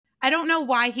don't know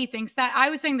why he thinks that. I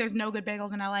was saying there's no good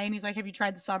bagels in LA, and he's like, have you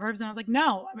tried the suburbs? And I was like,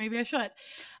 no, maybe I should.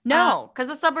 No, because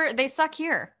the suburb, they suck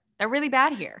here. They're really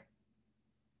bad here.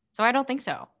 So I don't think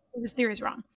so. His theory's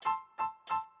wrong.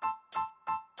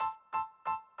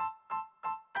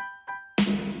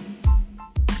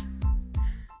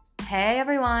 Hey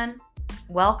everyone,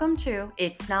 welcome to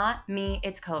It's Not Me,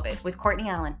 It's COVID with Courtney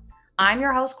Allen. I'm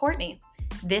your host, Courtney.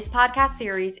 This podcast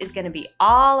series is going to be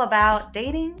all about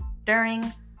dating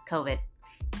during COVID.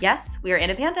 Yes, we are in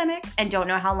a pandemic and don't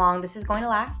know how long this is going to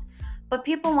last, but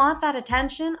people want that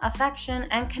attention, affection,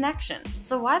 and connection.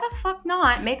 So why the fuck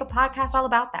not make a podcast all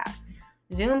about that?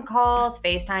 Zoom calls,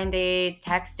 FaceTime dates,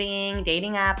 texting,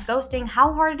 dating apps, ghosting,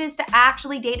 how hard it is to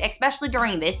actually date, especially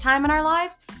during this time in our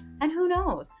lives. And who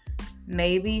knows?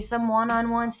 Maybe some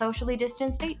one-on-one socially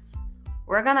distanced dates.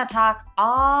 We're gonna talk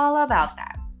all about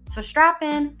that. So strap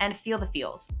in and feel the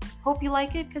feels. Hope you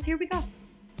like it, because here we go.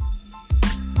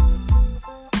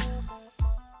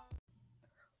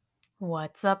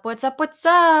 What's up, what's up, what's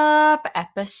up?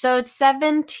 Episode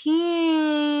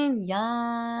 17.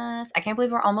 Yes. I can't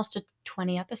believe we're almost at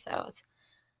 20 episodes.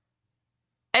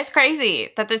 It's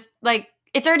crazy that this,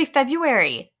 it's already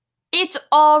February. It's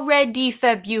already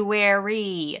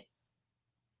February.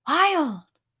 Wild.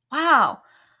 Wow.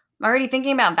 I'm already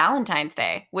thinking about Valentine's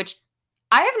Day, which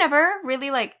I have never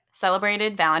really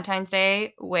celebrated Valentine's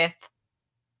Day with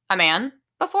a man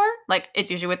before. It's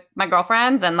usually with my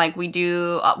girlfriends and we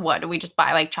do, we just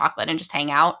buy chocolate and just hang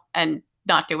out and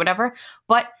not do whatever.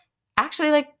 But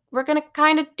actually we're going to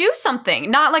kind of do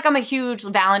something. Not I'm a huge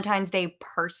Valentine's Day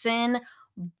person,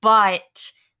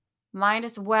 but might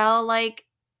as well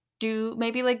do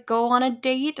maybe go on a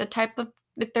date, a type of,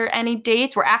 if there are any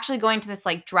dates. We're actually going to this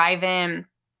drive-in,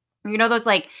 you know, those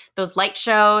those light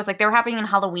shows, they were happening on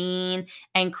Halloween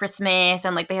and Christmas,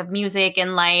 and they have music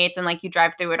and lights and you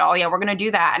drive through it all. Yeah, we're gonna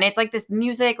do that. And it's this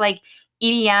music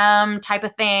EDM type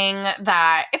of thing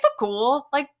that it's cool.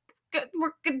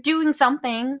 We're doing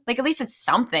something. At least it's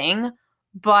something.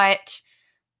 But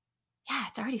yeah,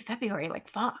 it's already February.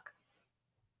 Fuck.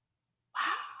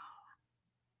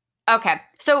 Wow. Okay,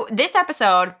 so this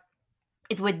episode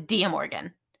is with Dia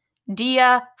Morgan.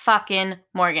 Dia fucking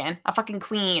Morgan, a fucking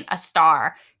queen, a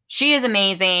star. She is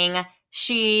amazing.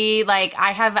 She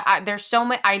there's so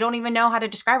many, I don't even know how to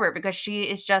describe her because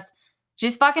she's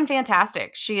fucking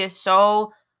fantastic. She is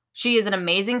an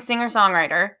amazing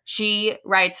singer-songwriter. She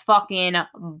writes fucking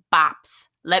bops.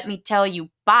 Let me tell you,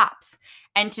 bops.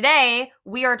 And today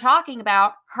we are talking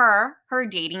about her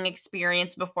dating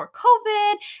experience before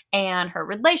COVID and her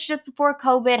relationship before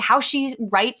COVID, how she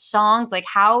writes songs,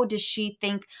 how does she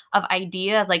think of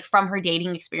ideas from her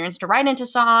dating experience to write into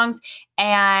songs,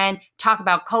 and talk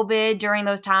about COVID during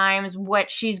those times, what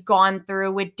she's gone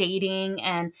through with dating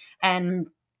and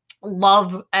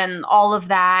love and all of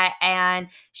that. And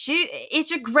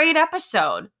it's a great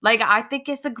episode. I think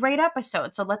it's a great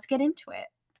episode. So let's get into it.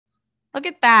 Look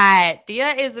at that. Dia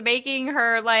is making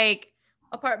her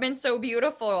apartment so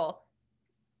beautiful.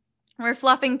 We're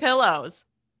fluffing pillows.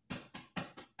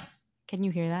 Can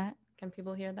you hear that? Can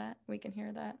people hear that? We can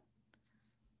hear that.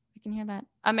 We can hear that.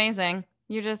 Amazing.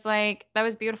 You just that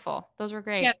was beautiful. Those were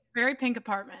great. Yeah, very pink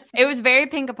apartment. It was very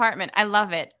pink apartment. I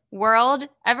love it. World,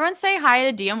 everyone say hi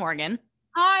to Dia Morgan.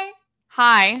 Hi.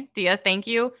 Hi, Dia. Thank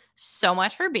you so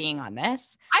much for being on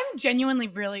this. I'm genuinely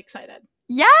really excited.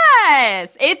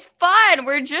 Yes, it's fun.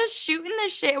 We're just shooting the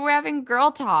shit. We're having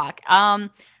girl talk.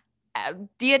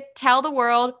 Dia, tell the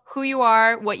world who you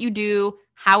are, what you do,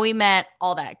 how we met,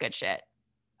 all that good shit.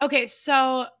 Okay,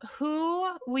 so who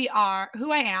I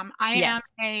am. I am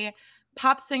a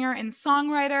pop singer and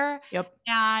songwriter. Yep.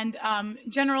 And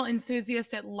general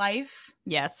enthusiast at life.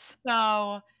 Yes.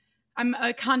 So I'm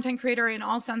a content creator in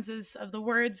all senses of the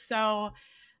word. So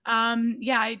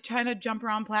I try to jump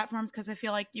around platforms because I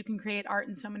feel like you can create art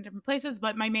in so many different places,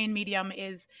 but my main medium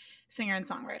is singer and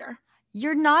songwriter.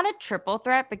 You're not a triple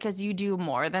threat because you do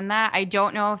more than that. I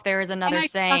don't know if there is another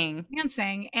saying.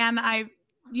 Dancing, and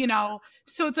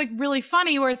so it's really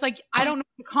funny where it's I don't know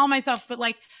what to call myself, but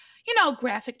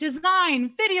graphic design,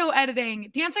 video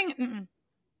editing, dancing.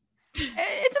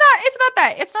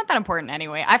 It's not that important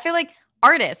anyway. I feel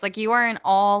artists, you are an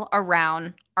all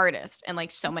around artist in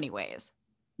so many ways.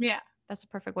 Yeah. That's a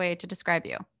perfect way to describe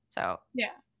you. So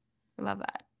yeah, I love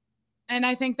that. And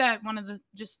I think that one of the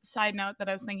just side note that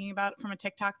I was thinking about from a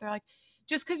TikTok, they're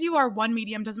just because you are one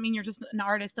medium doesn't mean you're just an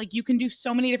artist. You can do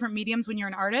so many different mediums when you're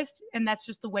an artist, and that's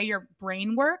just the way your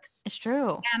brain works. It's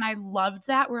true. And I loved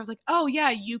that, where I was oh yeah,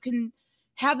 you can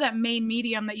have that main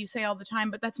medium that you say all the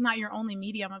time, but that's not your only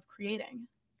medium of creating.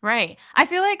 Right. I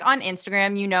feel on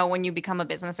Instagram, when you become a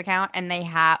business account and they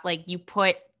have you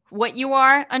put what you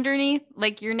are underneath,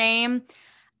 like your name.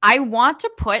 I want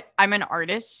to put I'm an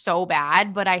artist so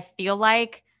bad, but I feel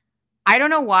like I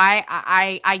don't know why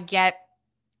I get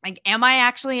like, am I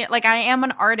actually like I am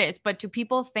an artist, but do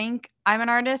people think I'm an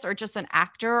artist or just an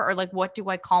actor or like what do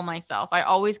I call myself? I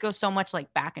always go so much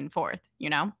like back and forth, you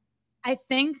know? I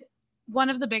think one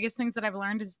of the biggest things that I've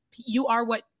learned is you are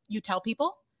what you tell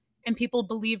people, and people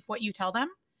believe what you tell them.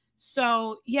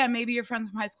 So, yeah, maybe your friends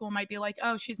from high school might be like,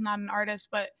 oh, she's not an artist,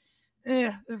 but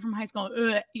they're from high school,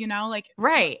 like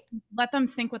Right. let them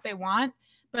think what they want.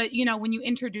 But, when you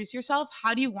introduce yourself,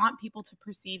 how do you want people to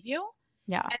perceive you?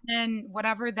 Yeah. And then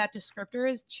whatever that descriptor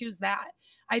is, choose that.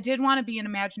 I did want to be an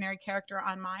imaginary character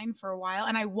on mine for a while,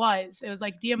 and I was. It was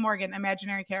like Dia Morgan,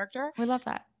 imaginary character. We love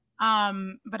that.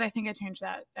 But I think I changed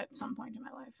that at some point in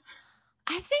my life.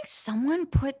 I think someone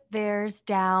put theirs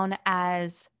down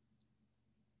as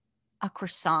a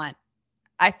croissant.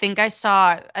 I think I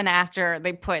saw an actor,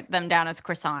 they put them down as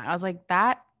croissant. I was like,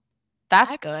 that's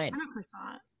good. I'm a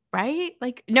croissant. Right?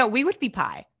 Like, no, we would be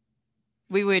pie.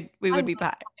 We would be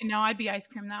pie. No, I'd be ice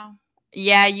cream though.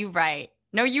 Yeah, you're right.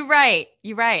 No, you're right.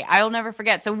 You're right. I'll never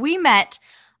forget. So we met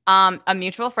a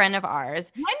mutual friend of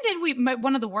ours. When did we met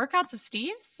one of the workouts of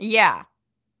Steve's? Yeah.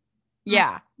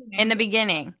 Yeah. In the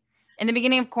beginning. In the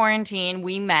beginning of quarantine,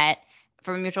 we met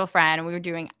from a mutual friend and we were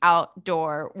doing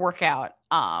outdoor workout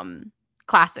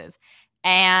classes.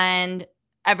 And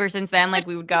ever since then, like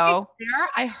we would go.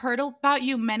 I heard about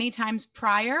you many times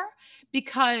prior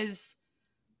because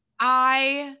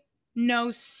I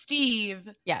know Steve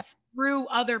Yes. through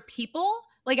other people.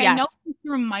 Like Yes. I know him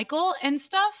through Michael and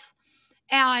stuff.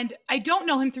 And I don't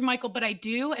know him through Michael, but I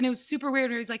do. And it was super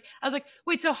weird. I was like,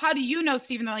 wait, so how do you know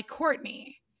Steve? And they're like,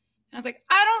 Courtney. And I was like,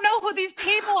 I don't know who these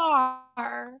people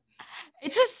are.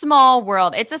 It's a small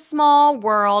world. It's a small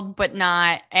world, but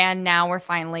not. And now we're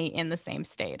finally in the same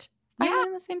state. Finally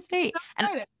in the same state. And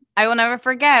I will never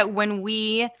forget when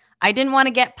I didn't want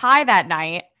to get pie that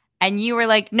night. And you were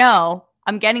like, no,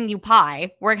 I'm getting you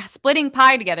pie. We're splitting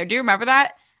pie together. Do you remember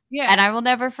that? Yeah. And I will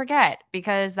never forget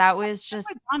because that was just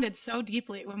I bonded so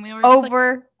deeply when we were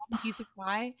over just like, one piece of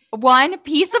pie. One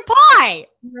piece of pie.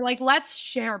 We were like, let's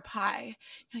share pie.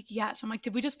 You're like, yes. I'm like,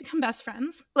 did we just become best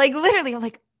friends? Like literally, I'm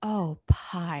like, oh,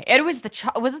 pie. It was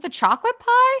was it the chocolate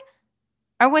pie?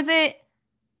 Or was it?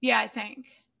 Yeah, I think.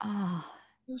 Oh.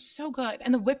 It was so good.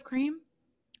 And the whipped cream.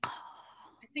 I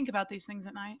think about these things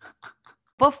at night.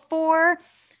 Before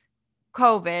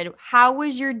COVID, how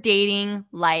was your dating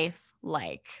life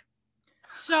like?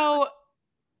 So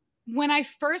when I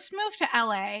first moved to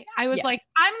LA, I was like,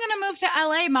 I'm going to move to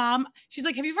LA, Mom. She's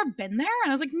like, have you ever been there?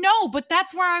 And I was like, no, but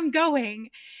that's where I'm going.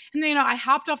 And then, I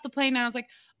hopped off the plane and I was like,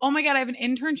 oh my God, I have an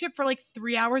internship for like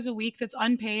 3 hours a week that's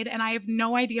unpaid. And I have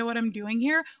no idea what I'm doing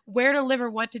here, where to live or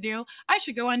what to do. I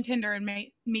should go on Tinder and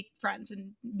meet friends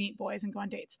and meet boys and go on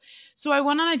dates. So I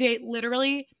went on a date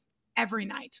literally every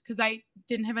night because I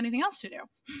didn't have anything else to do.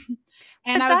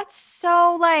 And that's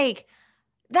so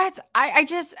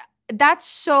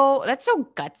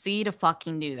gutsy to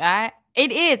fucking do that.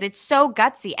 It is. It's so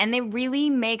gutsy. And it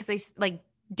really makes like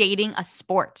dating a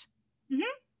sport. Mm-hmm.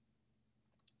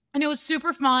 And it was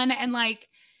super fun. And like,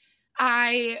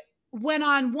 I went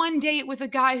on one date with a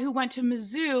guy who went to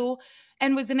Mizzou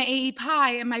and was an AE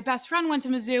Pi. And my best friend went to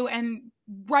Mizzou. And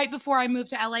right before I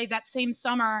moved to LA that same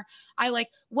summer, I like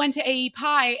went to AE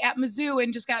Pi at Mizzou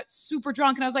and just got super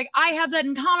drunk. And I was like, I have that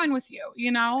in common with you,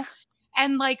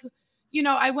 And like,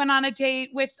 I went on a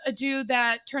date with a dude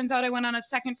that turns out I went on a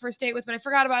second first date with, but I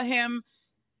forgot about him.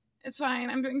 It's fine.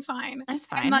 I'm doing fine. It's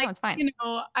fine. Like, no, it's fine.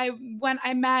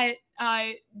 I met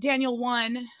Daniel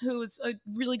One, who's a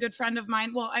really good friend of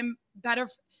mine. Well, I'm better.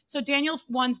 So Daniel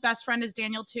One's best friend is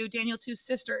Daniel Two. Daniel Two's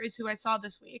sister is who I saw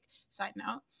this week. Side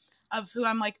note of who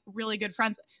I'm like really good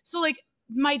friends. So like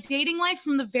my dating life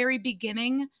from the very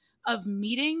beginning of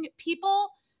meeting people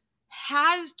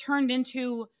has turned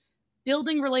into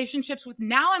building relationships with.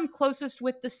 Now I'm closest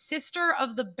with the sister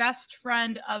of the best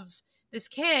friend of this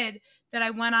kid that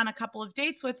I went on a couple of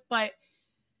dates with, but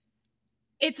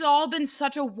it's all been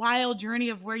such a wild journey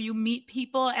of where you meet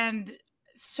people and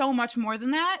so much more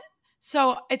than that.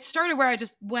 So it started where I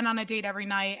just went on a date every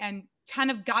night and kind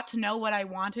of got to know what I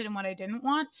wanted and what I didn't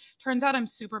want. Turns out I'm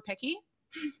super picky.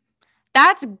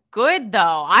 That's good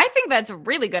though. I think that's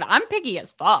really good. I'm picky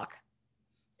as fuck.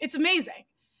 It's amazing.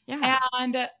 Yeah.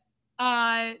 And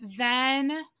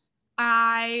then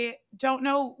I don't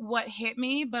know what hit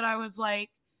me, but I was like,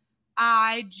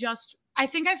 I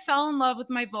think I fell in love with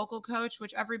my vocal coach,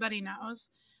 which everybody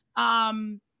knows.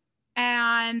 And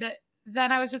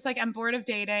then I was just like, I'm bored of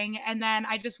dating. And then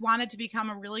I just wanted to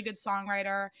become a really good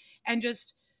songwriter and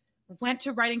just went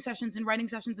to writing sessions and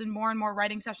more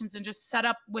writing sessions, and just set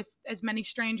up with as many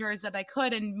strangers that I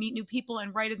could and meet new people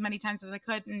and write as many times as I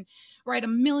could and write a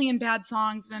million bad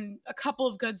songs and a couple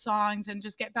of good songs and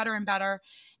just get better and better.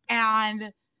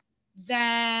 And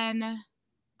then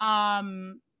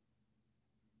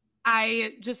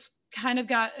I just kind of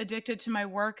got addicted to my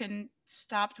work and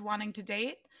stopped wanting to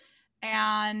date,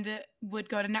 and would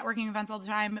go to networking events all the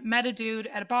time. Met a dude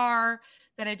at a bar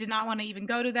that I did not want to even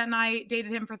go to that night,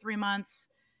 dated him for 3 months,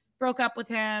 broke up with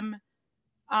him,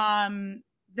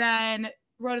 then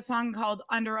wrote a song called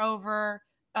Under Over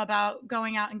about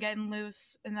going out and getting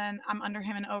loose, and then I'm Under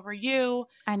Him and Over You.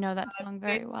 I know that song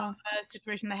very well. A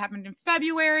situation that happened in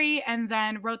February, and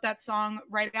then wrote that song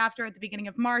right after at the beginning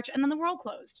of March, and then the world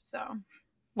closed. So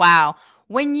Wow.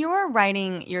 When you're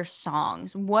writing your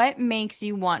songs, what makes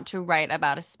you want to write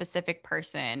about a specific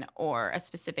person or a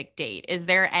specific date? Is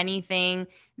there anything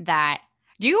that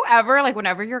do you ever like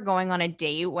whenever you're going on a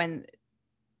date when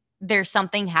there's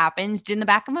something happens in the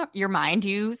back of your mind, do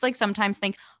you like sometimes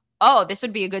think, "Oh, this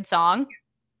would be a good song?"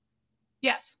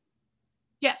 yes.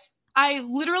 I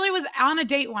literally was on a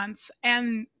date once,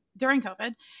 and during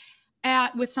COVID,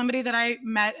 with somebody that I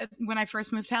met when I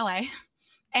first moved to LA,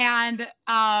 and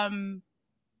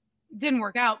didn't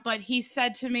work out. But he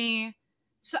said to me,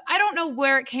 so I don't know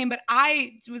where it came, but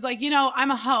I was like,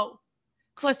 I'm a hoe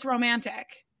plus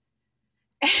romantic.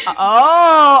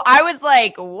 Oh, I was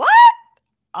like, "What?"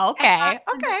 Okay.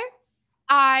 Okay.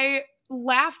 I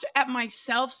laughed at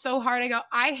myself so hard. I go,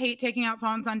 I hate taking out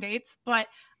phones on dates, but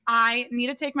I need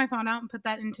to take my phone out and put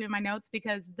that into my notes,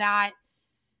 because that's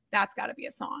got to be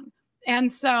a song.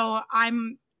 And so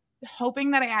I'm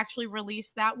hoping that I actually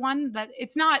release that one. That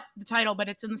it's not the title, but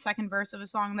it's in the second verse of a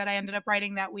song that I ended up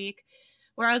writing that week,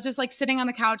 where I was just like sitting on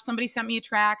the couch. Somebody sent me a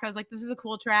track. I was like, this is a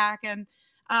cool track. And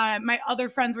my other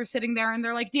friends were sitting there, and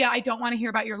they're like, Dia, I don't want to hear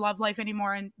about your love life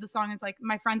anymore. And the song is like,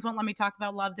 my friends won't let me talk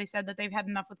about love. They said that they've had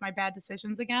enough with my bad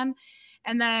decisions again.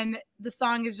 And then the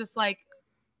song is just like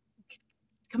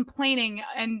complaining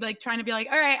and like trying to be like,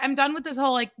 all right, I'm done with this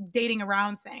whole like dating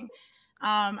around thing.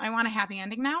 I want a happy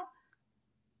ending now.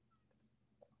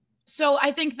 So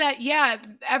I think that, yeah,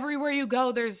 everywhere you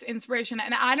go, there's inspiration.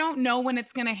 And I don't know when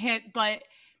it's going to hit, but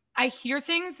I hear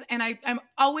things, and I'm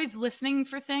always listening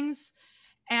for things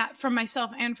from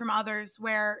myself and from others,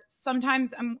 where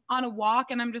sometimes I'm on a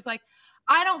walk and I'm just like,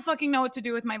 I don't fucking know what to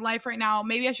do with my life right now.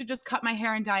 Maybe I should just cut my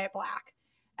hair and dye it black.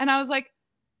 And I was like,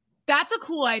 that's a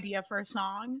cool idea for a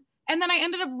song. And then I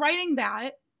ended up writing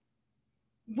that,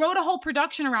 wrote a whole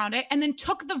production around it, and then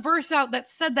took the verse out that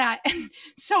said that. And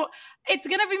so it's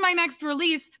going to be my next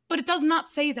release, but it does not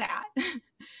say that.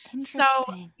 So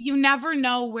you never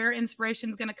know where inspiration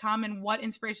is going to come and what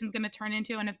inspiration is going to turn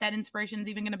into, and if that inspiration is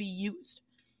even going to be used.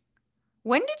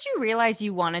 When did you realize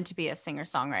you wanted to be a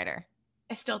singer-songwriter?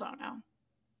 I still don't know.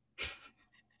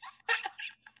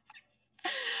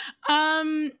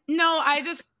 No, I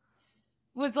just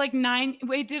was like 9.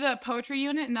 We did a poetry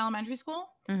unit in elementary school,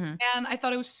 and I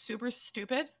thought it was super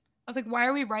stupid. I was like, why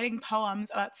are we writing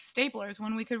poems about staplers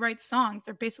when we could write songs?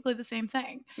 They're basically the same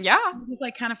thing. Yeah. I just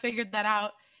like kind of figured that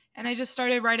out. And I just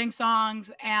started writing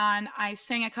songs, and I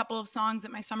sang a couple of songs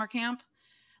at my summer camp.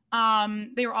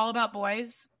 They were all about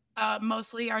boys.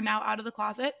 Mostly are now out of the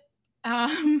closet.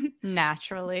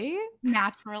 Naturally.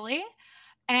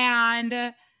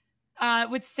 And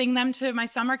would sing them to my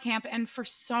summer camp. And for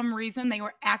some reason, they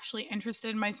were actually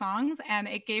interested in my songs. And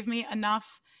it gave me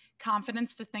enough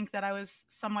confidence to think that I was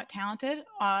somewhat talented.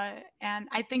 And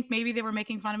I think maybe they were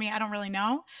making fun of me. I don't really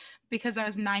know, because I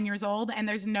was 9 years old and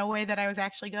there's no way that I was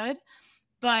actually good.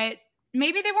 But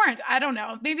maybe they weren't. I don't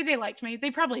know. Maybe they liked me. They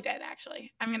probably did,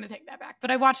 actually. I'm going to take that back. But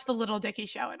I watched the Little Dicky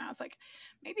show, and I was like,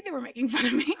 maybe they were making fun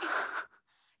of me.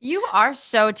 You are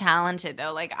so talented,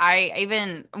 though. Like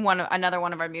another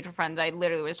one of our mutual friends, I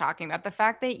literally was talking about the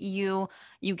fact that you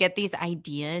get these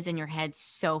ideas in your head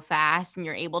so fast, and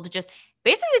you're able to just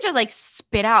basically just like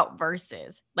spit out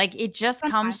verses. Like it just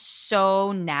comes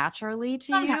so naturally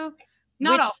to you.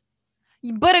 Not all.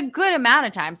 But a good amount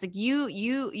of times, like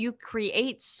you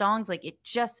create songs, like it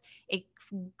just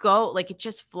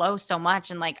flows so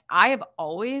much. And like I have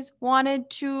always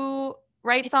wanted to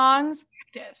write songs.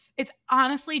 Practice. It's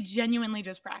honestly genuinely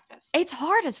just practice. It's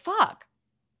hard as fuck.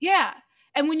 Yeah.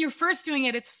 And when you're first doing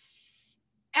it, it's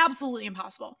absolutely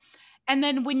impossible. And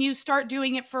then when you start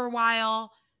doing it for a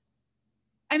while,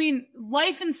 I mean,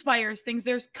 life inspires things.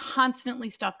 There's constantly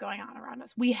stuff going on around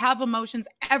us. We have emotions.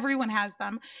 Everyone has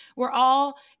them. We're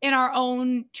all in our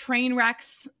own train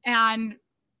wrecks and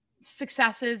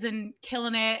successes and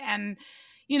killing it. And,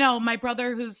 my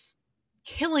brother, who's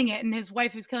killing it and his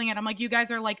wife who's killing it. I'm like, you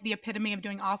guys are like the epitome of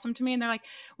doing awesome to me. And they're like,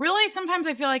 really? Sometimes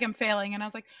I feel like I'm failing. And I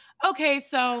was like, okay,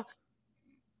 so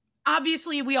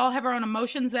obviously we all have our own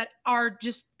emotions that are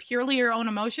just purely your own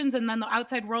emotions. And then the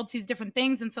outside world sees different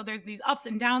things. And so there's these ups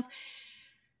and downs.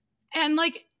 And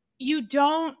like, you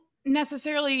don't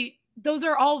necessarily, those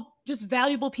are all just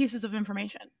valuable pieces of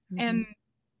information. And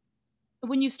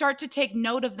when you start to take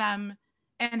note of them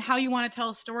and how you want to tell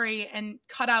a story and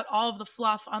cut out all of the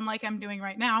fluff, unlike I'm doing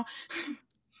right now,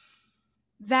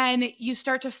 then you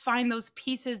start to find those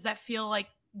pieces that feel like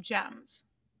gems.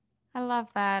 I love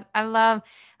that.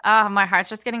 My heart's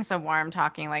just getting so warm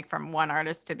talking like from one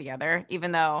artist to the other,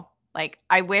 even though like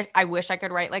I wish I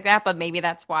could write like that, but maybe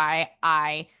that's why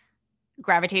I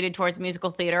gravitated towards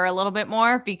musical theater a little bit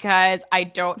more, because I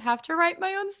don't have to write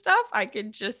my own stuff. I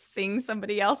could just sing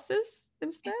somebody else's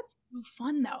instead. It's so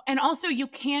fun though. And also you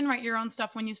can write your own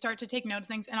stuff when you start to take note of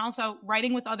things, and also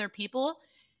writing with other people.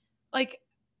 Like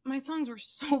my songs were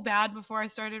so bad before I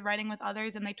started writing with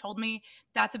others, and they told me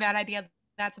that's a bad idea.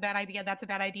 That's a bad idea. That's a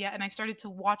bad idea. And I started to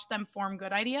watch them form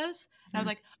good ideas. And I was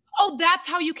like, oh, that's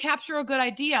how you capture a good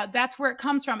idea. That's where it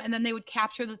comes from. And then they would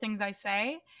capture the things I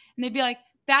say, and they'd be like,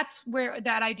 that's where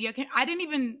that idea came. I didn't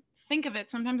even think of it.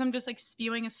 Sometimes I'm just like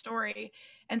spewing a story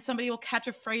and somebody will catch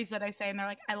a phrase that I say and they're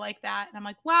like, I like that. And I'm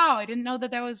like, wow, I didn't know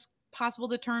that that was possible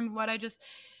to turn what I just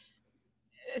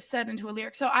said into a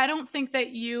lyric. So I don't think that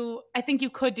I think you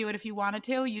could do it if you wanted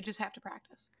to. You just have to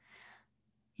practice.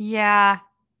 Yeah.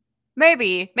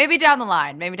 Maybe down the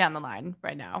line,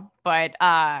 right now. But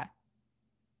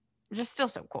just still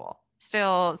so cool.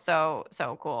 Still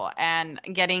so cool. And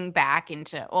getting back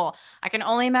into, I can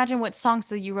only imagine what songs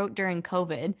that you wrote during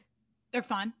COVID.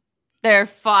 They're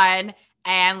fun.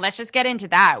 And let's just get into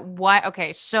that.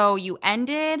 Okay, so you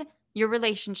ended your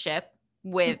relationship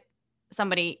with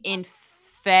somebody in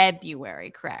February,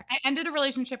 correct? I ended a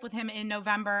relationship with him in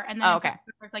November, and then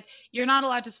it's like, you're not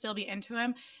allowed to still be into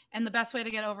him. And the best way to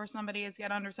get over somebody is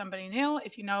get under somebody new.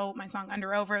 If you know my song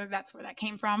Under Over, that's where that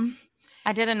came from.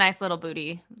 I did a nice little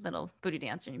booty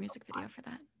dance in your music video for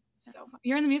that. So fun.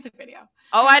 You're in the music video.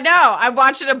 Oh, I know. I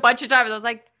watched it a bunch of times. I was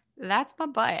like, that's my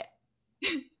butt.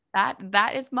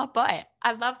 That is my butt.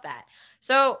 I love that.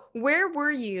 So where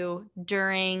were you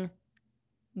during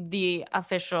the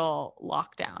official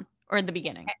lockdown or in the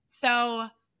beginning? So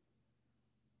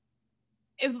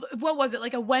what was it,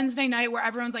 like a Wednesday night where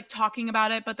everyone's like talking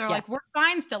about it, but they're like, we're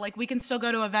fine still. Like we can still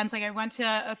go to events. Like I went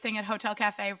to a thing at Hotel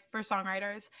Cafe for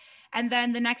songwriters. And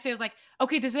then the next day I was like,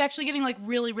 okay, this is actually getting like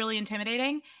really, really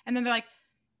intimidating. And then they're like,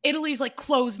 Italy's like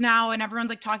closed now. And everyone's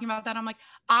like talking about that. I'm like,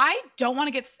 I don't want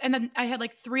to get, and then I had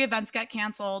like 3 events get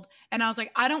canceled. And I was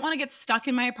like, I don't want to get stuck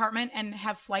in my apartment and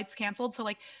have flights canceled. So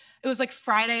like, it was like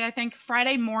Friday, I think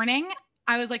Friday morning,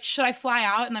 I was like, should I fly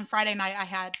out? And then Friday night I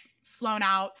had flown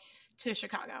out to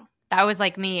Chicago. That was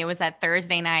like me. It was that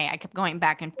Thursday night. I kept going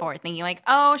back and forth thinking like,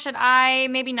 oh, should I?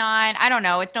 Maybe not. I don't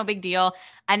know. It's no big deal.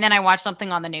 And then I watched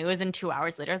something on the news and 2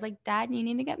 hours later, I was like, Dad, you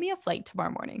need to get me a flight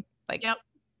tomorrow morning. Like, yep.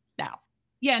 Now.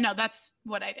 Yeah, no, that's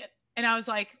what I did. And I was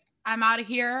like, I'm out of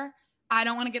here. I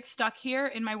don't want to get stuck here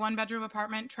in my 1-bedroom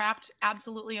apartment, trapped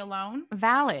absolutely alone.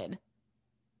 Valid.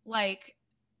 Like,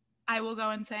 I will go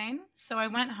insane. So I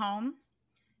went home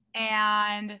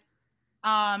and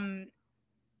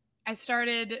I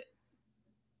started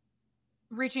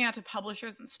reaching out to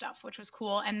publishers and stuff, which was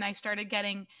cool. And I started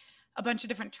getting a bunch of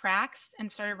different tracks and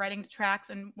started writing tracks.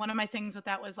 And one of my things with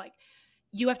that was like,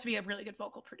 you have to be a really good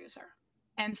vocal producer.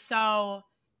 And so,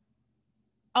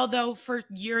 although for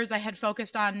years I had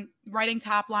focused on writing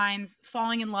top lines,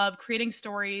 falling in love, creating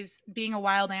stories, being a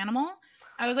wild animal,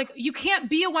 I was like, you can't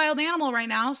be a wild animal right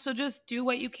now. So just do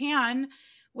what you can,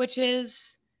 which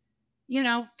is, you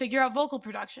know, figure out vocal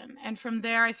production. And from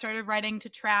there, I started writing to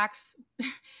tracks.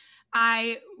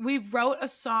 We wrote a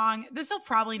song. This will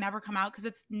probably never come out because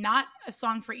it's not a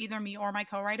song for either me or my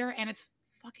co-writer, and it's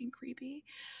fucking creepy.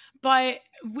 But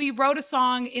we wrote a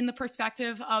song in the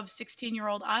perspective of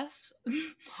 16-year-old us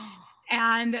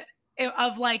and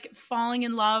of like falling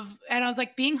in love. And I was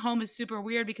like, being home is super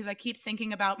weird because I keep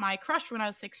thinking about my crush when I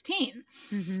was 16.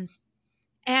 Mm-hmm.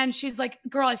 And she's like,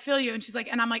 girl, I feel you. And she's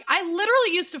like, and I'm like, I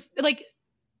literally used to like,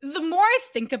 the more I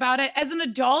think about it as an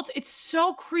adult, it's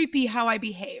so creepy how I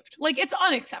behaved. Like, it's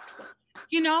unacceptable,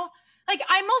 you know? Like,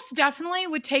 I most definitely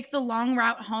would take the long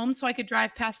route home so I could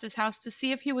drive past his house to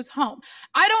see if he was home.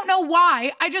 I don't know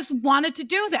why. I just wanted to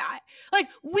do that. Like,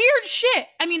 weird shit.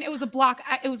 I mean, it was a block.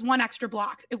 It was one extra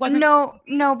block. It wasn't.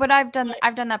 No, but I've done But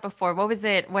I've done that before. What was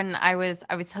it when I was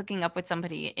hooking up with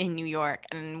somebody in New York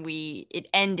and it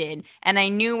ended and I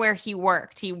knew where he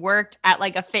worked. He worked at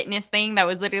like a fitness thing that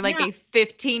was literally like yeah, a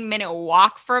 15-minute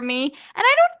walk from me. And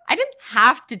I didn't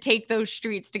have to take those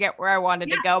streets to get where I wanted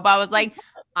to yeah. go, but I was like,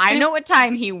 I And it, know what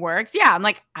time he works. Yeah, I'm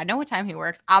like, I know what time he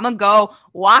works. I'm gonna go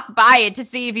walk by it to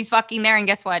see if he's fucking there. And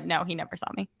guess what? No, he never saw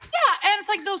me. yeah. And it's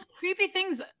like those creepy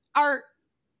things are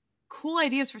cool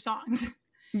ideas for songs. I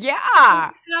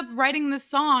Yeah. ended up writing this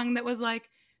song that was like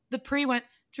the pre went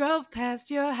drove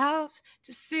past your house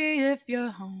to see if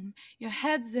you're home. Your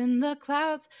head's in the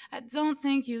clouds. I don't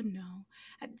think you know.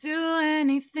 I'd do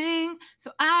anything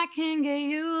so I can get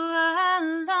you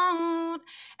alone.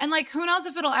 And like, who knows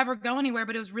if it'll ever go anywhere,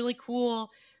 but it was really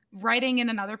cool writing in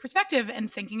another perspective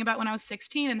and thinking about when I was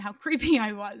 16 and how creepy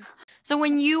I was. So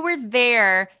when you were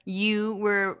there, you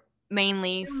were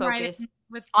mainly focused Writing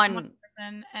with one on.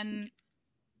 person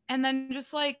and then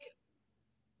just like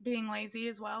being lazy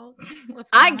as well. Let's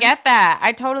be I honest. get that.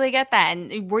 I totally get that.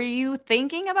 And were you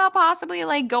thinking about possibly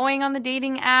like going on the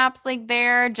dating apps like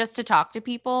there just to talk to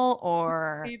people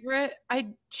or Favorite, I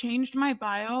changed my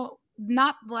bio,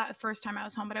 not the first time I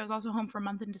was home, but I was also home for a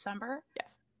month in December.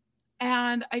 yes.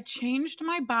 And I changed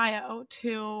my bio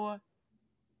to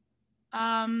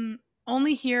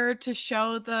only here to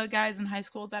show the guys in high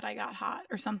school that I got hot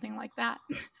or something like that.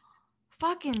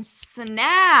 Fucking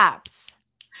snaps.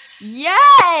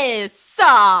 Yes.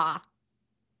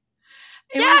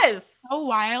 It was Yes. so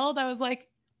wild. I was like,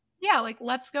 yeah, like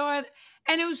let's go at,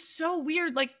 and it was so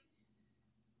weird. Like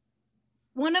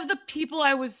one of the people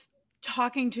I was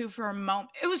talking to for a moment,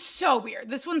 it was so weird.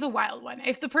 This one's a wild one.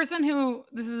 If the person who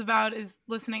this is about is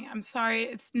listening, I'm sorry.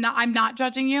 It's not, I'm not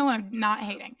judging you. I'm not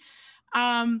hating.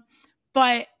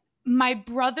 But my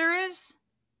brother's,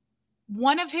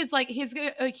 one of his, like, he's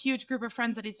got a huge group of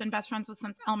friends that he's been best friends with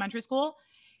since elementary school.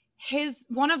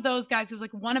 One of those guys who's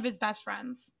like one of his best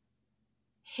friends,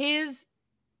 his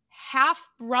half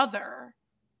brother,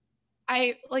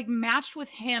 I like matched with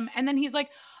him. And then he's like,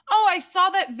 oh, I saw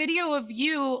that video of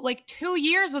you like 2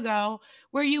 years ago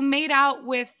where you made out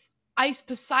with Ice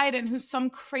Poseidon, who's some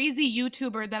crazy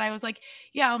YouTuber that I was like,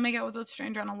 yeah, I'll make out with a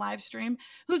stranger on a live stream,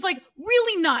 who's like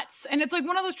really nuts. And it's like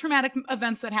one of those traumatic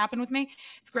events that happened with me.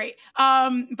 It's great.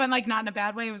 But like not in a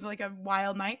bad way. It was like a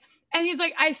wild night. And he's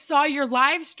like, I saw your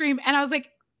live stream. And I was like,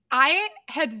 I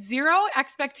had zero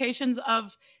expectations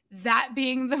of that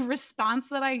being the response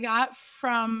that I got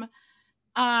from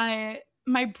my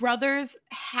brother's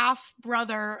half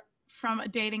brother from a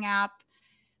dating app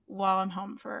while I'm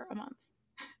home for a month.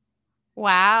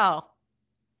 Wow.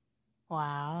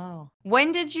 Wow.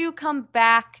 When did you come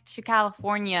back to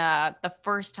California the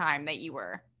first time that you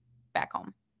were back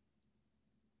home?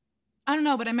 I don't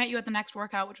know, but I met you at the next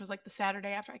workout, which was like the Saturday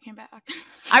after I came back.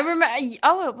 I remember.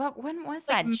 Oh, when was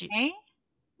Like that? May,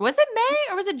 Was it May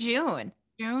or was it June?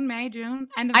 June,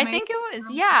 end of I May. think it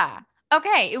was, yeah.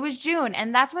 Okay, it was June.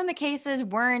 And that's when the cases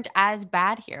weren't as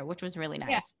bad here, which was really Yeah.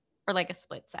 nice for like a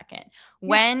split second. Yeah.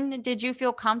 When did you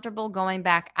feel comfortable going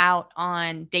back out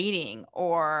on dating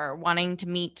or wanting to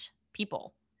meet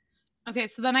people? Okay,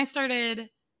 so then I started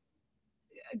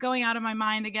going out of my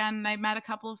mind again, and I met a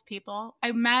couple of people.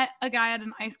 I met a guy at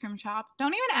an ice cream shop.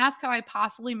 Don't even ask how I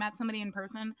possibly met somebody in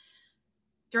person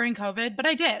during COVID, but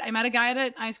I did. I met a guy at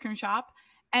an ice cream shop,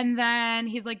 and then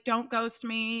he's like, "Don't ghost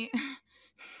me."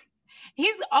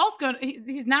 He's also going.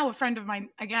 He's now a friend of mine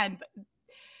again, but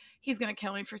he's gonna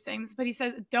kill me for saying this. But he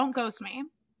says, "Don't ghost me,"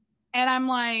 and I'm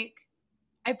like,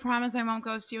 "I promise I won't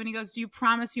ghost you." And he goes, "Do you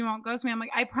promise you won't ghost me?" I'm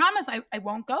like, "I promise I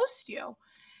won't ghost you."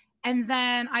 And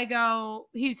then I go,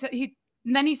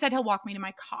 then he said he'll walk me to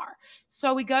my car.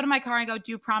 So we go to my car and I go,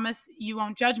 "Do you promise you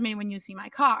won't judge me when you see my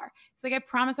car?" He's like, "I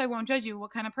promise I won't judge you.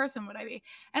 What kind of person would I be?"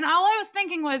 And all I was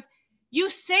thinking was, you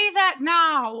say that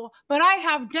now, but I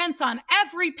have dents on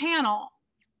every panel.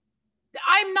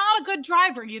 I'm not a good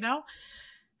driver, you know?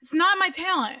 It's not my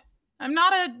talent. I'm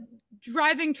not a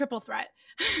driving triple threat.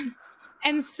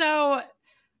 And so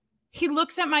he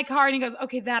looks at my car and he goes,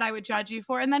 "Okay, that I would judge you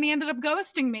for." And then he ended up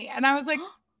ghosting me. And I was like,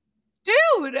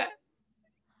 dude.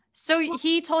 So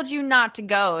he told you not to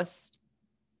ghost,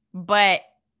 but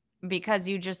because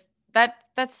you just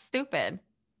that's stupid.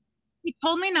 He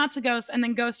told me not to ghost and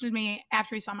then ghosted me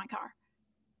after he saw my car.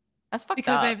 That's fucked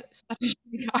Because up. I have such a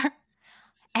shitty car.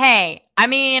 Hey, I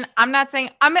mean, I'm not saying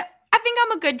I think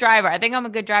I'm a good driver. I think I'm a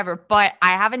good driver, but I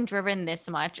haven't driven this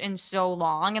much in so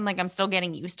long and like I'm still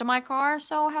getting used to my car.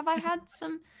 So have I had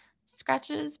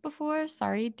scratches before.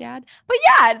 Sorry, Dad. But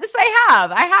yeah, this I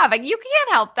have. I have. Like, you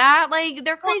can't help that. Like,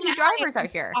 they're Well, crazy in LA, drivers it's out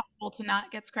here. impossible to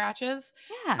not get scratches.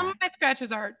 Some Yeah. of my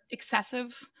scratches are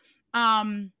excessive,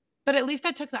 but at least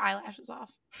I took the eyelashes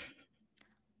off.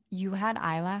 You had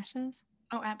eyelashes?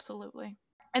 Oh, absolutely.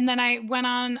 And then I went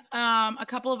on a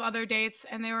couple of other dates,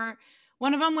 and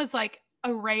one of them was like a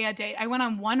Raya date. I went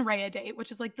on one Raya date,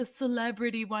 which is like the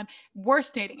celebrity one,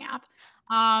 worst dating app.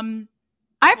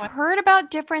 I've What? heard about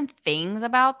different things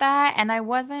about that, and I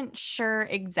wasn't sure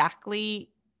exactly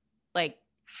like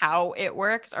how it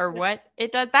works or what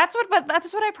it does. But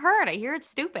that's what I've heard. I hear it's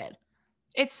stupid.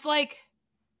 It's like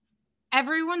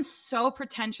everyone's so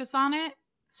pretentious on it,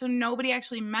 so nobody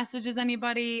actually messages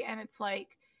anybody, and it's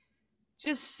like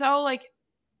just so like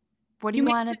What do you you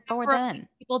make want it it for for then?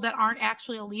 people that aren't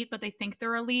actually elite, but they think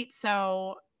they're elite.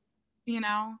 So,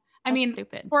 I That's mean,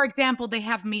 stupid. for example, they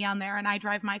have me on there and I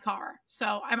drive my car.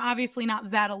 So I'm obviously not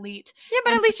that elite. Yeah,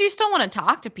 but And at least you still want to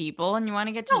talk to people and you want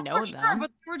to get to no, for know sure. them. But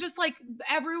we're just like,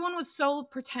 everyone was so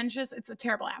pretentious. It's a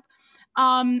terrible app.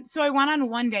 So I went on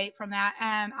one date from that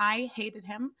and I hated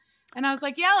him. And I was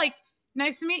like, yeah, like,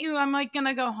 nice to meet you. I'm like,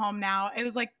 gonna go home now. It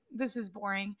was like, this is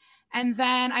boring. And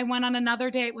then I went on another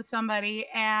date with somebody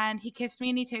and he kissed me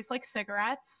and he tastes like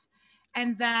cigarettes.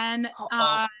 And then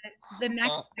the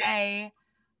next day,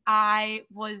 I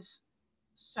was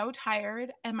so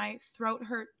tired and my throat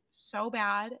hurt so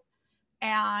bad.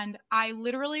 And I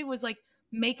literally was like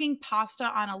making pasta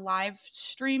on a live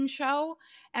stream show.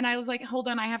 And I was like, hold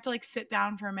on, I have to like sit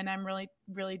down for a minute. I'm really,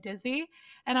 really dizzy.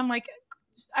 And I'm like,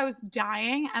 I was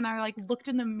dying. And I like looked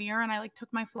in the mirror and I like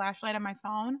took my flashlight on my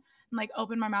phone and like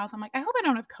opened my mouth. I'm like, I hope I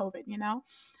don't have COVID, you know?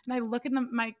 And I look in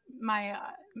my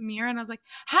mirror and I was like,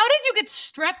 how did you get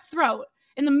strep throat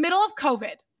in the middle of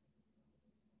COVID?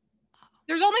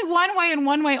 There's only one way and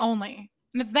one way only.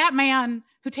 And it's that man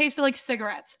who tasted like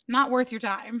cigarettes. Not worth your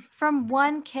time. From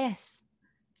one kiss.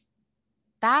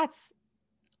 That's,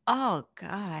 oh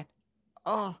God.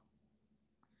 Oh.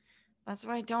 That's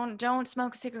why don't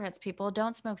smoke cigarettes, people.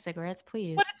 Don't smoke cigarettes,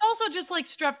 please. But it's also just like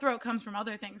strep throat comes from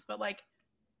other things. But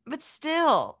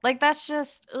still, like, that's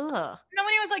just, ugh. No,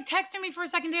 when he was like texting me for a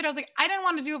second date, I was like, I didn't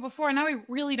want to do it before. Now I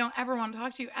really don't ever want to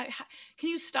talk to you. Can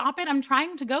you stop it? I'm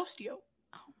trying to ghost you.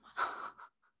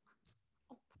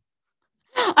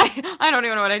 I don't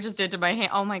even know what I just did to my hand.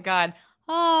 Oh my God.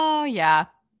 Oh yeah.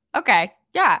 Okay.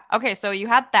 Yeah. Okay. So you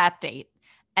had that date.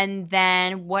 And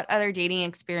then what other dating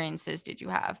experiences did you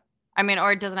have? I mean,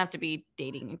 or it doesn't have to be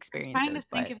dating Trying to experiences, think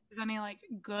but if there's any like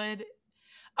good.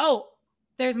 Oh,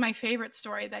 there's my favorite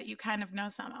story that you kind of know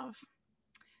some of.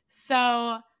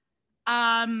 So,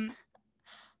 I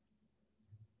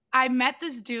met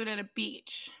this dude at a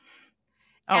beach.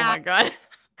 oh my God.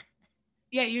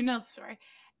 Yeah, you know the story.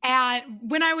 And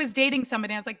when I was dating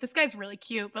somebody, I was like, this guy's really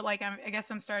cute, but like, I guess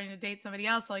I'm starting to date somebody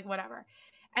else, so like, whatever.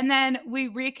 And then we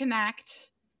reconnect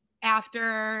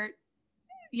after,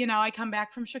 I come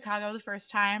back from Chicago the first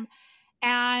time.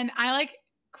 And I like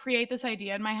create this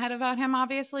idea in my head about him,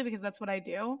 obviously, because that's what I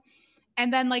do.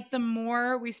 And then like the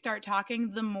more we start talking,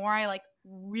 the more I like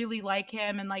really like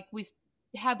him. And like we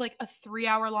have like a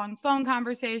 3-hour long phone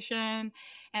conversation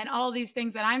and all these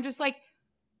things. And I'm just like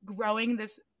growing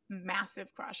this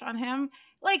massive crush on him.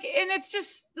 Like, and it's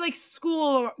just like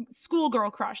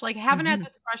schoolgirl crush. Like haven't had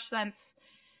this crush since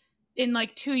in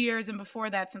like 2 years, and before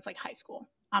that since like high school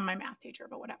on my math teacher,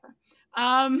 but whatever.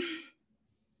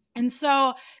 And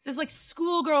so this like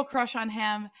schoolgirl crush on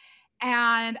him,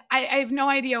 and I have no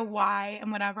idea why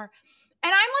and whatever.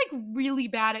 And I'm like really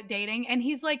bad at dating, and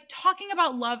he's like talking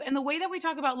about love, and the way that we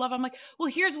talk about love, I'm like, well,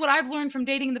 here's what I've learned from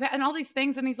dating in the past, and all these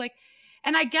things, and he's like,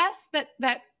 and I guess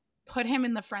that put him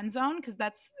in the friend zone because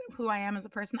that's who I am as a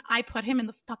person. I put him in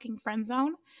the fucking friend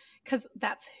zone because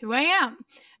that's who I am.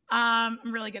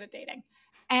 I'm really good at dating,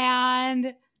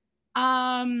 and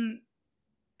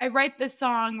I write this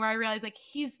song where I realize like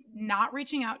he's not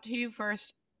reaching out to you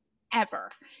first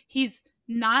ever. He's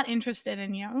not interested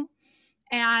in you.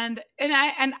 And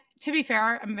to be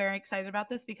fair, I'm very excited about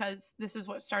this because this is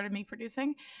what started me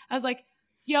producing. I was like,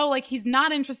 yo, like he's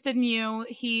not interested in you.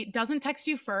 He doesn't text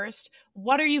you first.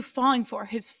 What are you falling for?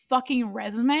 His fucking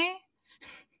resume?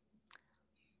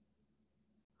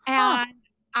 Huh. And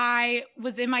I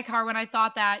was in my car when I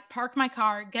thought that, park my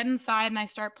car, get inside, and I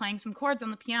start playing some chords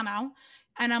on the piano.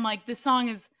 And I'm like, this song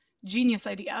is genius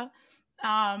idea.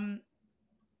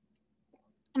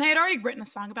 And I had already written a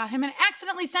song about him and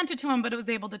accidentally sent it to him, but it was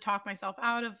able to talk myself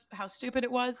out of how stupid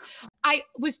it was. I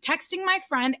was texting my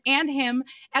friend and him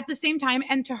at the same time.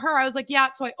 And to her, I was like, yeah.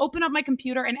 So I open up my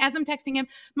computer, and as I'm texting him,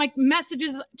 my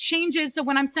messages changes. So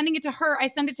when I'm sending it to her, I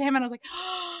send it to him, and I was like,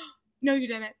 no, you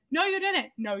didn't. No, you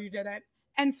didn't. No, you didn't.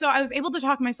 And so I was able to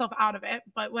talk myself out of it,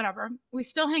 but whatever. We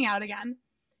still hang out again.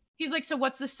 He's like, so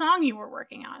what's the song you were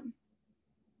working on?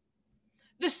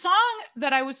 The song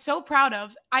that I was so proud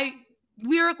of, I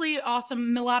lyrically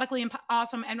awesome, melodically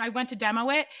awesome, and I went to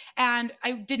demo it, and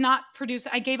I did not produce.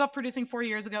 I gave up producing 4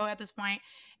 years ago at this point,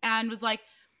 and was like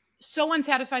so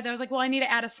unsatisfied that I was like, well, I need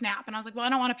to add a snap, and I was like, well, I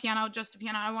don't want a piano, just a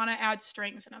piano. I want to add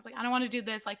strings, and I was like, I don't want to do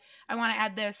this. Like, I want to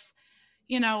add this,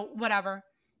 whatever.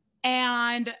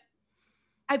 And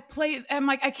I'm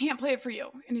like, I can't play it for you.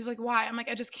 And he's like, why? I'm like,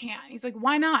 I just can't. He's like,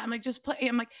 why not? I'm like, just play.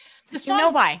 I'm like, the song. You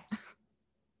know why?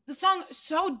 The song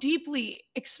so deeply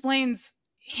explains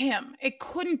him. It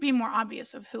couldn't be more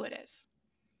obvious of who it is.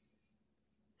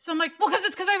 So I'm like, well,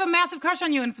 because I have a massive crush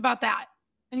on you and it's about that.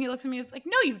 And he looks at me and is like,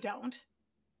 no, you don't.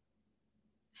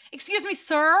 Excuse me,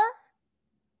 sir?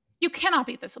 You cannot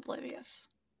be this oblivious.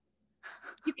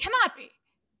 You cannot be.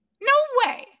 No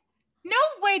way. No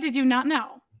way did you not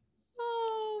know.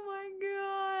 Oh my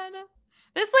God.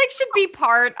 This like should be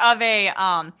part of a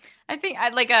I think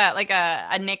I'd like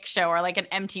a Nick show or like an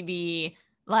MTV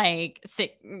like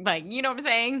you know what I'm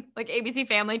saying? Like ABC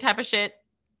Family type of shit.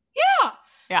 Yeah.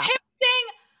 Yeah. Him saying,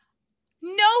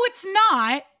 no, it's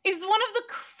not, is one of the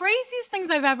craziest things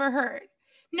I've ever heard.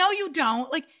 No, you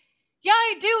don't. Like, yeah,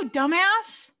 I do,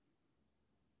 dumbass.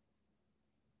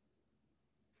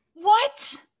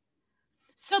 What?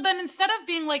 So then instead of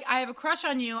being like, I have a crush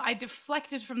on you, I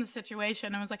deflected from the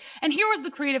situation. I was like, and here was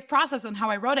the creative process and how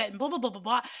I wrote it and blah, blah, blah, blah,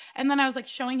 blah. And then I was like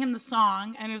showing him the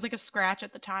song and it was like a scratch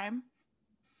at the time.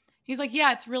 He's like,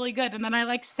 yeah, it's really good. And then I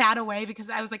like sat away because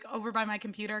I was like over by my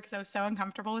computer because I was so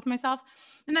uncomfortable with myself.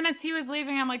 And then as he was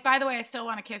leaving, I'm like, by the way, I still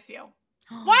want to kiss you.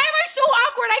 Why am I so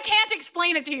awkward? I can't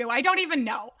explain it to you. I don't even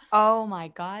know. Oh my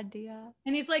God, Dia.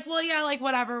 And he's like, well, yeah, like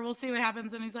whatever. We'll see what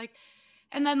happens. And he's like,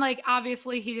 and then like,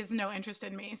 obviously he has no interest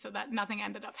in me. So that nothing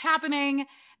ended up happening.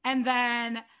 And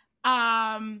then,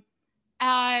 and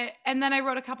then I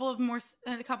wrote a couple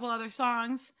other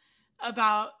songs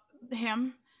about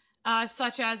him,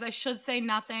 such as I should say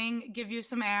nothing, give you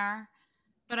some air,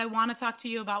 but I want to talk to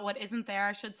you about what isn't there.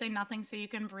 I should say nothing so you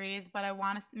can breathe, but I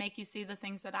want to make you see the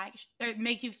things that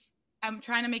I'm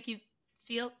trying to make you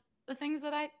feel the things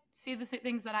that I see, the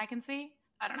things that I can see.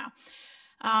 I don't know.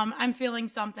 I'm feeling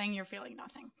something, you're feeling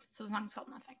nothing. So the song's called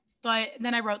Nothing. But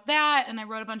then I wrote that, and I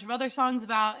wrote a bunch of other songs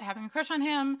about having a crush on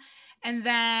him, and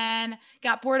then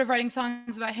got bored of writing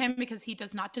songs about him because he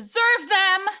does not deserve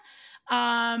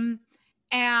them.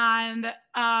 And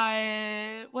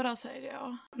what else did I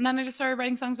do? And then I just started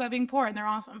writing songs about being poor, and they're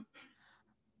awesome.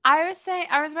 I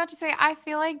was about to say, I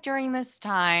feel like during this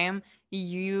time,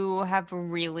 you have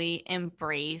really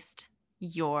embraced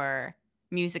your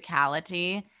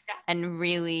musicality and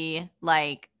really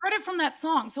like heard it from that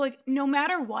song. So like no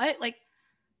matter what, like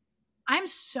I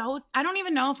don't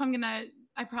even know if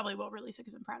I probably will release it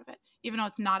because I'm proud of it, even though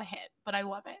it's not a hit, but I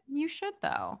love it. You should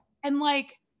though. And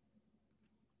like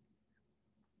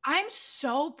I'm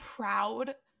so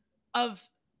proud of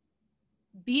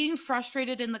being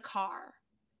frustrated in the car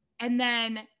and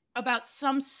then about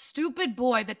some stupid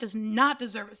boy that does not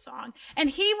deserve a song. And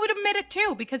he would admit it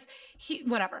too, because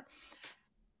whatever.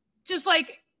 Just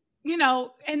like,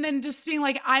 and then just being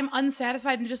like, I'm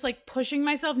unsatisfied and just like pushing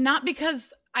myself, not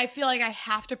because I feel like I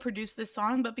have to produce this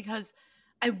song, but because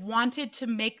I wanted to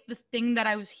make the thing that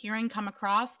I was hearing come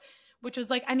across, which was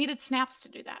like, I needed snaps to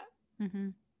do that. Mm-hmm.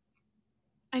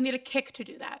 I need a kick to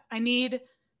do that. I need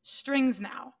strings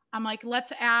now. I'm like,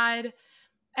 let's add.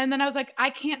 And then I was like, I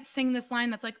can't sing this line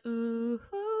that's like, ooh,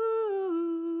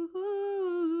 ooh,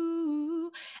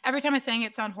 ooh. Every time I sang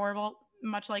it, sound horrible,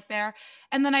 much like there.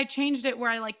 And then I changed it where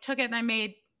I like took it and I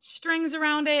made strings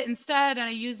around it instead. And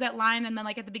I used that line. And then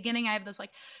like at the beginning, I have this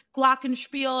like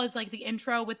glockenspiel as like the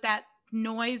intro with that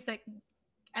noise that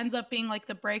ends up being like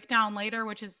the breakdown later,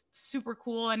 which is super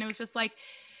cool. And it was just like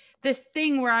this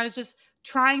thing where I was just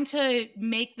trying to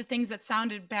make the things that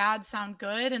sounded bad sound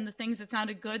good and the things that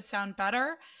sounded good sound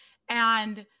better.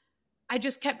 And I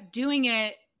just kept doing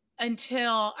it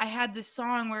until I had this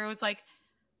song where it was like,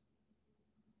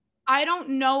 I don't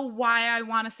know why I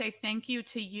want to say thank you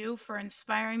to you for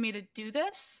inspiring me to do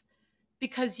this,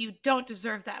 because you don't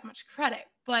deserve that much credit.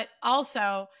 But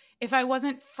also, if I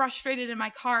wasn't frustrated in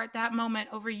my car at that moment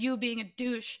over you being a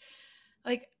douche,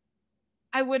 like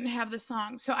I wouldn't have the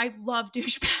song. So I love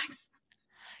douchebags.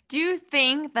 Do you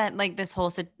think that like this whole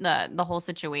the whole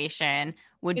situation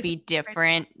would be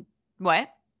different? What?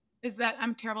 Is that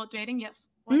I'm terrible at dating? Yes.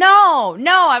 What? No,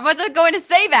 I wasn't going to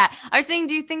say that. I was saying,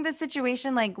 do you think the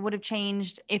situation like would have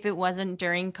changed if it wasn't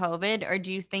during COVID, or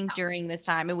do you think during this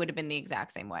time it would have been the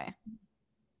exact same way?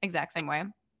 Exact same way.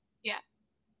 Yeah.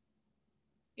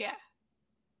 Yeah,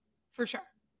 for sure.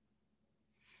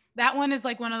 That one is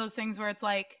like one of those things where it's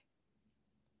like,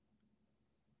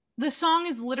 the song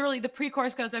is literally, the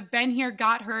pre-chorus goes, I've been here,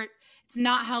 got hurt. It's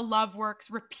not how love works.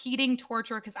 Repeating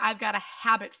torture because I've got a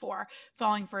habit for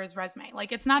falling for his resume.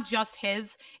 Like, it's not just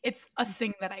his, it's a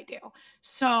thing that I do.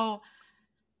 So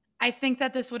I think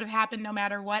that this would have happened no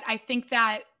matter what. I think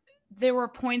that there were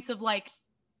points of like,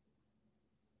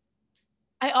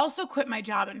 I also quit my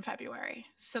job in February.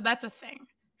 So that's a thing.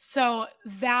 So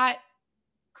that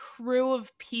crew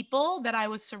of people that I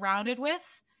was surrounded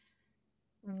with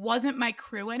wasn't my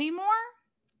crew anymore.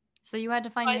 So you had to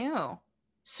find new.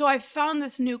 So I found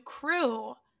this new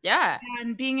crew. Yeah.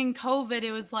 And being in COVID,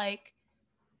 it was like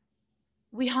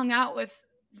we hung out with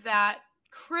that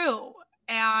crew,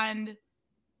 and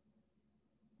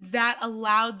that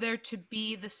allowed there to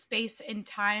be the space and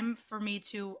time for me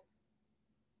to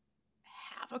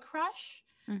have a crush,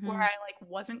 where I like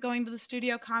wasn't going to the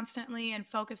studio constantly and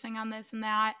focusing on this and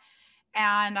that.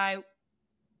 And I,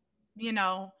 you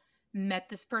know, met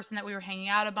this person that we were hanging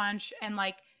out a bunch, and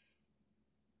like,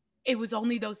 it was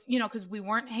only those, you know, because we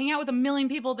weren't hanging out with a million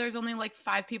people. There's only like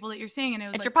 5 people that you're seeing, and it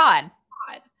was It's like your pod.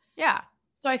 pod. Yeah.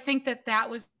 So I think that that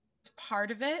was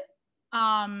part of it.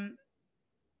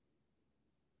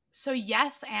 So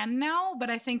yes and no, but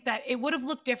I think that it would have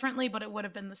looked differently, but it would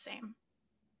have been the same.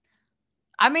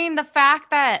 I mean, the fact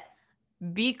that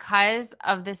because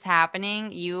of this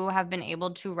happening, you have been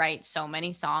able to write so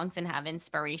many songs and have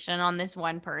inspiration on this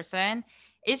one person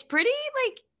is pretty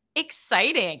like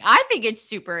exciting. I think it's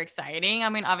super exciting. I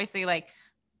mean, obviously, like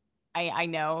I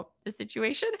know the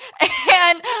situation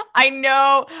and I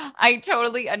know I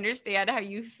totally understand how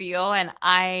you feel. And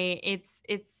it's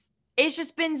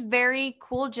just been very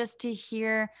cool just to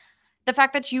hear the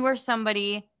fact that you are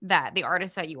somebody that the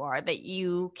artist that you are, that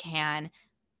you can,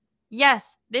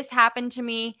 yes, this happened to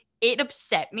me. It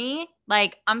upset me.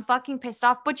 Like, I'm fucking pissed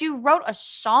off. But you wrote a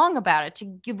song about it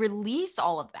to release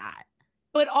all of that.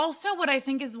 But also, what I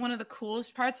think is one of the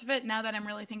coolest parts of it, now that I'm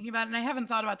really thinking about it, and I haven't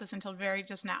thought about this until very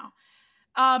just now.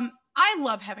 I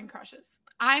love having crushes.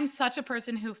 I'm such a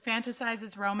person who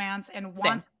fantasizes romance and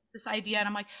wants this idea. And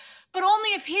I'm like, but only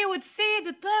if he would see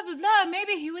that blah, blah, blah,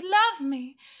 maybe he would love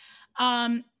me.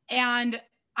 And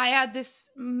I had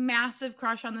this massive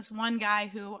crush on this one guy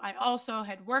who I also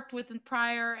had worked with in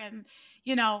prior, and,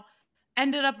 you know,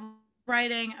 ended up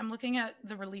writing. I'm looking at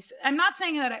the releases. I'm not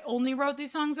saying that I only wrote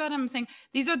these songs about him. I'm saying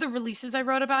these are the releases I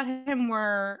wrote about him,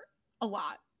 were a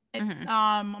lot.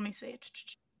 Let me see.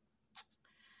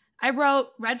 I wrote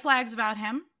Red Flags about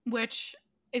him, which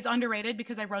is underrated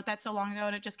because I wrote that so long ago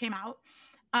and it just came out.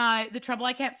 The Trouble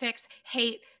I Can't Fix,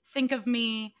 Hate, Think of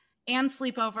Me, and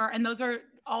Sleepover. And those are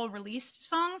all released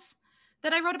songs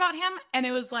that I wrote about him. And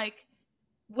it was like,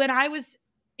 when I was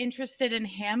interested in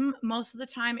him, most of the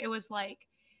time it was like,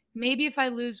 maybe if I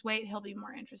lose weight, he'll be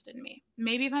more interested in me.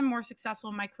 Maybe if I'm more successful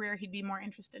in my career, he'd be more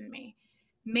interested in me.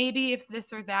 Maybe if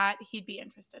this or that, he'd be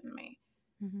interested in me.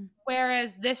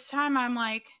 Whereas this time I'm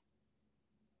like,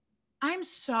 I'm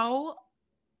so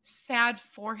sad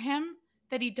for him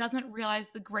that he doesn't realize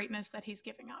the greatness that he's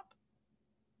giving up.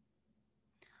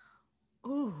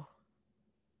 Ooh.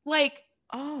 Like,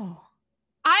 oh,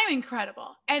 I'm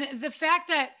incredible. And the fact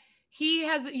that he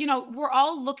has, you know, we're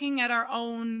all looking at our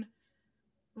own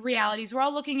realities. We're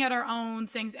all looking at our own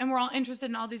things, and we're all interested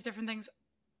in all these different things.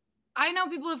 I know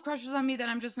people have crushes on me that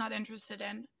I'm just not interested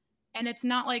in. And it's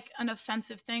not like an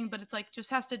offensive thing, but it's like, just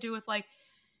has to do with like,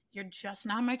 you're just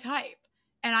not my type,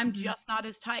 and I'm just not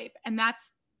his type. And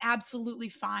that's absolutely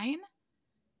fine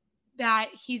that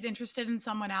he's interested in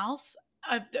someone else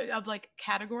of like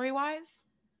category wise,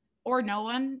 or no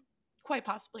one, quite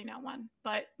possibly no one.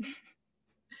 But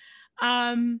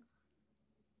I'm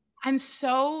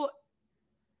so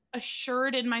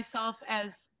assured in myself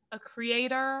as a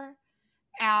creator,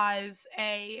 as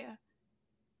a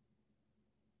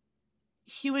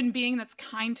human being that's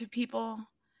kind to people,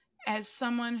 as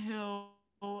someone who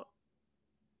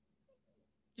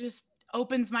just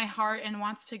opens my heart and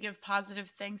wants to give positive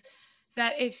things,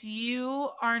 that if you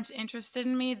aren't interested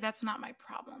in me, that's not my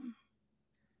problem.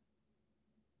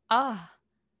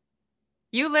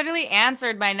 You literally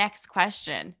answered my next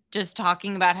question, just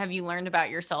talking about, have you learned about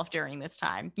yourself during this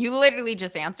time? You literally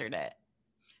just answered it.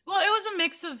 Well, it was a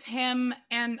mix of him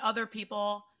and other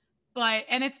people,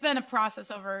 and it's been a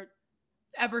process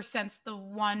ever since the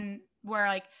one where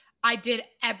like I did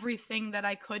everything that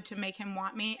I could to make him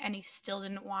want me, and he still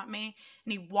didn't want me.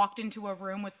 And he walked into a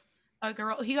room with a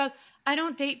girl. He goes, I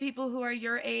don't date people who are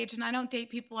your age, and I don't date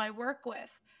people I work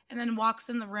with. And then walks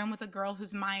in the room with a girl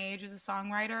who's my age, who's a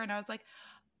songwriter. And I was like,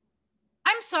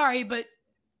 I'm sorry, but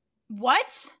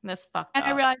what? That's fucked And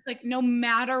I up. realized, like, no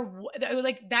matter what,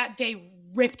 like, that day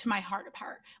ripped my heart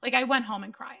apart. Like, I went home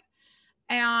and cried.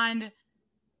 And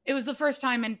it was the first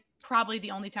time and probably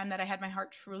the only time that I had my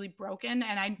heart truly broken,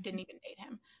 and I didn't even date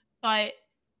him. But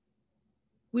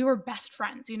we were best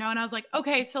friends, you know? And I was like,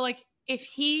 okay, so, like, if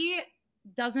he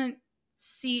doesn't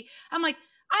see, I'm like,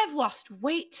 I've lost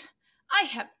weight. I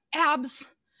have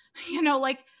abs, you know,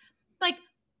 like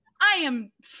I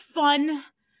am fun.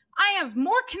 I have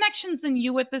more connections than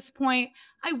you at this point.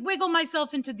 I wiggle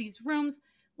myself into these rooms.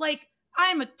 Like,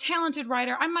 I'm a talented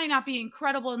writer. I might not be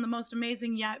incredible and the most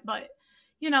amazing yet, but,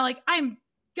 you know, like, I'm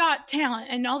got talent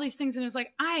and all these things. And it's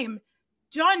like, I am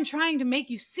done trying to make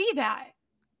you see that.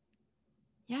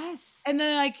 Yes. And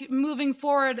then, like, moving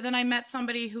forward, then I met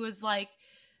somebody who was, like,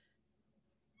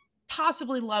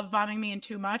 possibly love bombing me and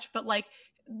too much, but, like,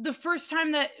 the first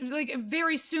time that, like,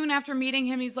 very soon after meeting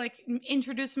him, he's like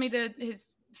introduced me to his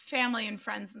family and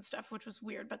friends and stuff, which was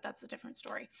weird, but that's a different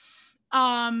story.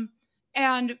 And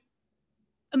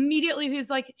immediately he was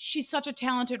like, she's such a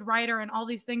talented writer and all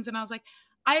these things. And I was like,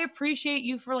 I appreciate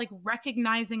you for, like,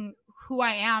 recognizing who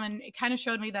I am. And it kind of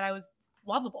showed me that I was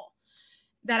lovable,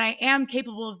 that I am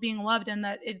capable of being loved, and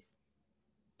that it's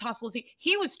possible to see.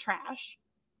 He was trash,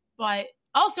 but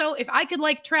also, if I could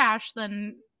like trash,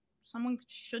 then someone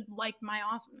should like my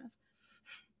awesomeness.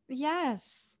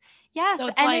 Yes. Yes. So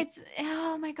it's And like, it's,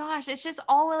 oh my gosh, it's just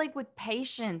all like with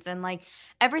patience, and like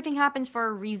everything happens for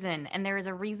a reason. And there is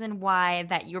a reason why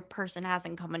that your person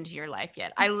hasn't come into your life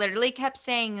yet. I literally kept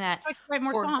saying that. I could write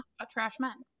more for- songs about trash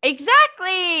men.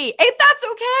 Exactly. If that's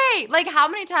okay. Like, how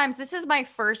many times, this is my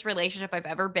first relationship I've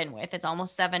ever been with. It's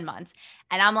almost 7 months.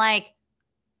 And I'm like,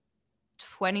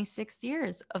 26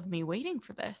 years of me waiting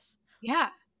for this. Yeah.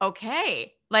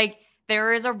 Okay. Like,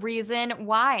 there is a reason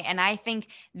why. And I think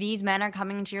these men are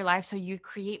coming into your life so you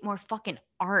create more fucking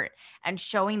art and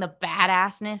showing the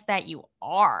badassness that you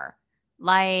are.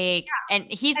 Like, and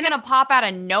he's And going to pop out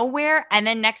of nowhere. And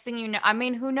then next thing you know, I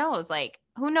mean, who knows? Like,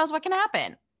 who knows what can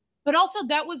happen? But also,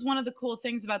 that was one of the cool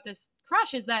things about this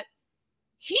crush, is that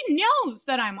he knows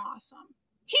that I'm awesome.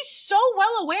 He's so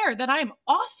well aware that I'm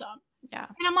awesome. Yeah.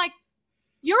 And I'm like,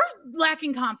 you're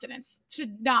lacking confidence to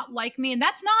not like me, and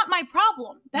that's not my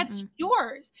problem. That's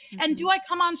yours. And do I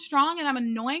come on strong and I'm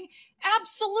annoying?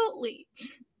 Absolutely.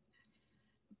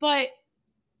 But,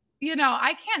 you know,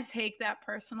 I can't take that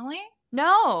personally.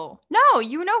 No,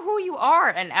 you know who you are,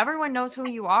 and everyone knows who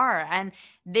you are, and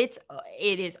it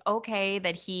is okay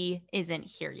that he isn't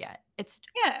here yet. It's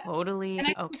totally and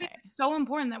I think okay. it's so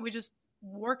important that we just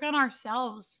work on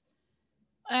ourselves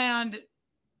and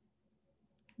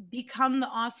become the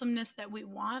awesomeness that we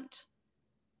want.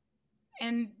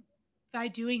 And by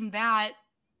doing that,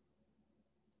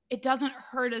 it doesn't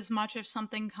hurt as much if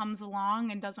something comes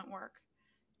along and doesn't work.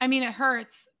 I mean, it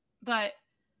hurts, but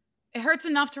it hurts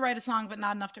enough to write a song, but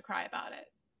not enough to cry about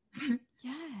it.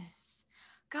 Yes.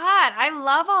 God, I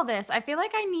love all this. I feel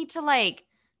like I need to like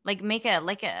make a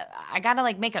I gotta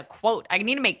like make a quote. I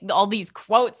need to make all these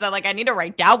quotes that like I need to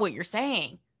write down what you're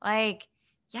saying. Like,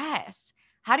 yes.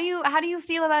 How do you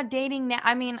feel about dating now?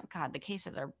 I mean, God, the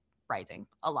cases are rising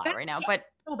a lot right now, but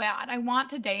so bad. I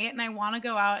want to date and I want to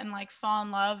go out and like fall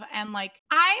in love, and like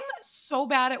I'm so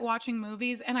bad at watching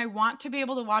movies, and I want to be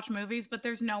able to watch movies, but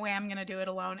there's no way I'm going to do it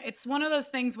alone. It's one of those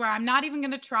things where I'm not even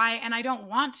going to try, and I don't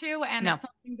want to, and No. it's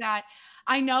something that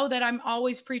I know that I'm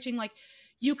always preaching, like,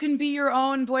 you can be your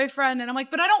own boyfriend, and I'm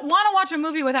like, but I don't want to watch a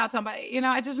movie without somebody. You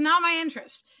know, it's just not my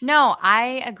interest. No,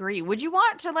 I agree. Would you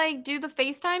want to like do the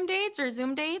FaceTime dates or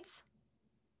Zoom dates?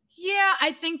 Yeah,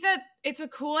 I think that it's a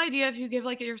cool idea if you give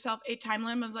like yourself a time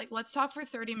limit of like, let's talk for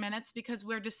 30 minutes because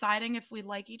we're deciding if we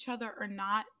like each other or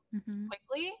not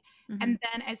quickly. And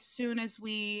then as soon as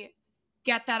we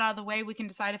get that out of the way, we can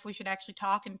decide if we should actually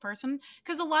talk in person.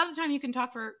 Because a lot of the time you can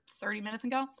talk for 30 minutes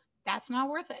and go, that's not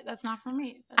worth it. That's not for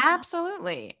me.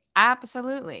 Absolutely.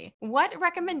 Absolutely. What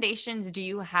recommendations do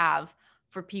you have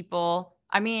for people?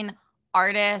 I mean,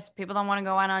 artists, people that want to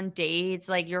go out on dates,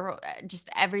 like you're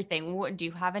just everything. What, do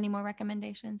you have any more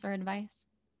recommendations or advice?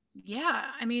 Yeah.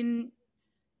 I mean,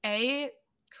 A,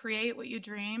 create what you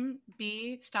dream.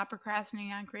 B, stop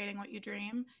procrastinating on creating what you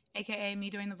dream, aka me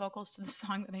doing the vocals to the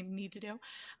song that I need to do.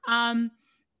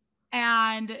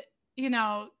 And, you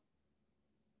know,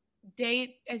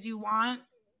 date as you want.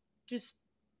 Just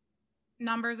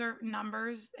numbers are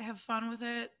numbers. Have fun with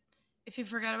it. If you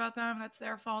forget about them, that's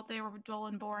their fault. They were dull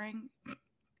and boring.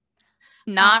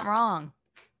 Not wrong.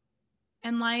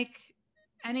 And like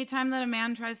anytime that a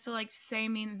man tries to like say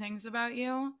mean things about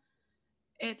you,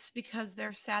 it's because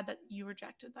they're sad that you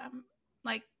rejected them.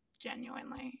 Like,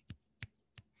 genuinely.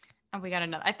 Oh, we got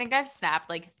another. I think I've snapped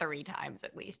like 3 times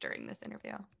at least during this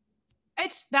interview.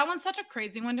 That one's such a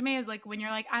crazy one to me, is like when you're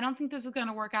like, I don't think this is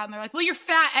gonna work out, and they're like, well, you're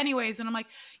fat anyways, and I'm like,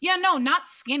 yeah, no, not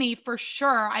skinny for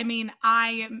sure. I mean,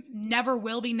 I never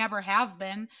will be, never have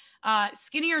been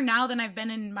skinnier now than I've been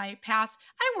in my past.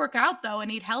 I work out though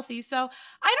and eat healthy, so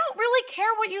I don't really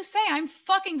care what you say. I'm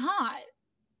fucking hot.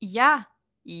 Yeah.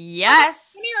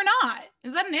 Yes. Skinny or not?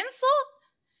 Is that an insult?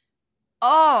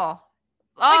 Oh.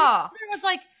 Like, Oh. it was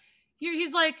like,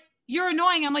 he's like, you're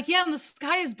annoying. I'm like, yeah, and the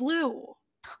sky is blue.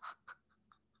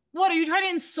 What, are you trying to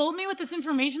insult me with this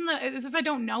information that as if I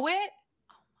don't know it?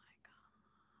 Oh my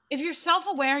God. If you're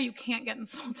self-aware, you can't get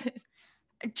insulted.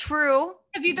 True.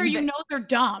 Because either you know they're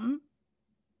dumb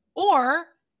or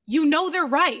you know they're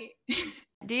right.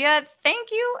 Dia,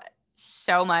 thank you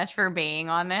so much for being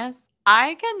on this.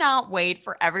 I cannot wait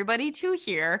for everybody to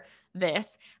hear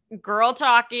this girl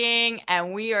talking,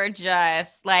 and we are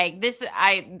just like this.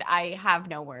 I have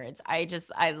no words. I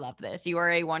love this. You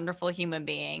are a wonderful human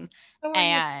being,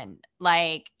 and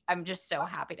like I'm just so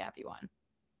happy to have you on.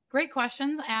 Great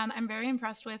questions, and I'm very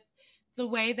impressed with the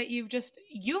way that you've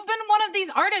been one of these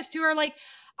artists who are like,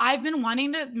 I've been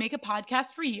wanting to make a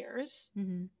podcast for years.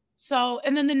 Mm-hmm. So,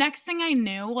 and then the next thing I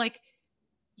knew, like,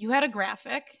 you had a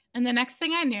graphic, and the next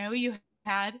thing I knew, you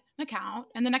had an account,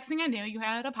 and the next thing I knew, you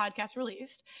had a podcast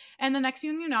released, and the next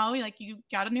thing you know, like, you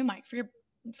got a new mic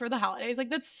for the holidays. Like,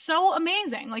 that's so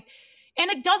amazing. Like,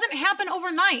 and it doesn't happen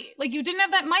overnight. Like, you didn't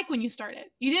have that mic when you started.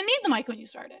 You didn't need the mic when you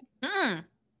started.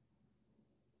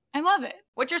 I love it.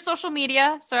 What's your social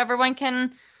media so everyone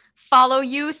can follow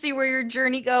you, see where your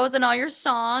journey goes and all your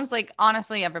songs? Like,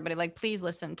 honestly, everybody, like, please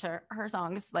listen to her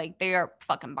songs. Like, they are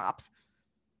fucking bops.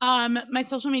 My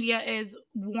social media is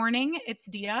warning. It's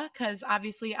Dia, because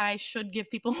obviously I should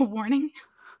give people a warning.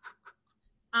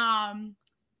 And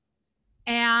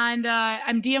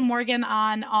I'm Dia Morgan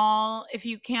on all. If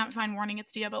you can't find warning,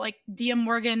 it's Dia. But like, Dia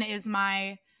Morgan is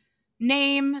my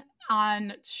name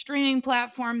on streaming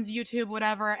platforms, YouTube,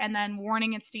 whatever. And then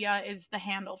warning, it's Dia is the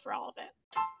handle for all of it.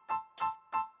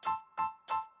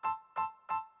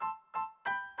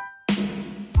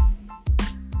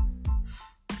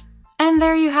 And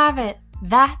there you have it.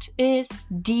 That is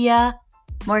Dia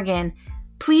Morgan.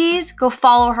 Please go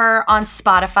follow her on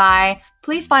Spotify.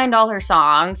 Please find all her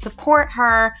songs. Support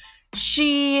her.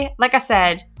 She, like I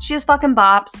said, she is fucking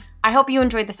bops. I hope you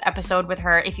enjoyed this episode with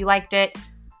her. If you liked it,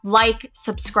 like,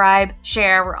 subscribe,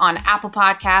 share. We're on Apple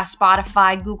Podcasts,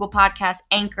 Spotify, Google Podcasts,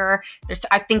 Anchor.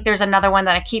 I think there's another one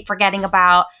that I keep forgetting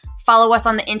about. Follow us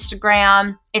on the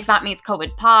Instagram. It's Not Me, It's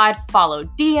COVID Pod. Follow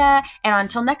Dia. And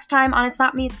until next time on It's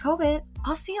Not Me, It's COVID,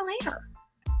 I'll see you later.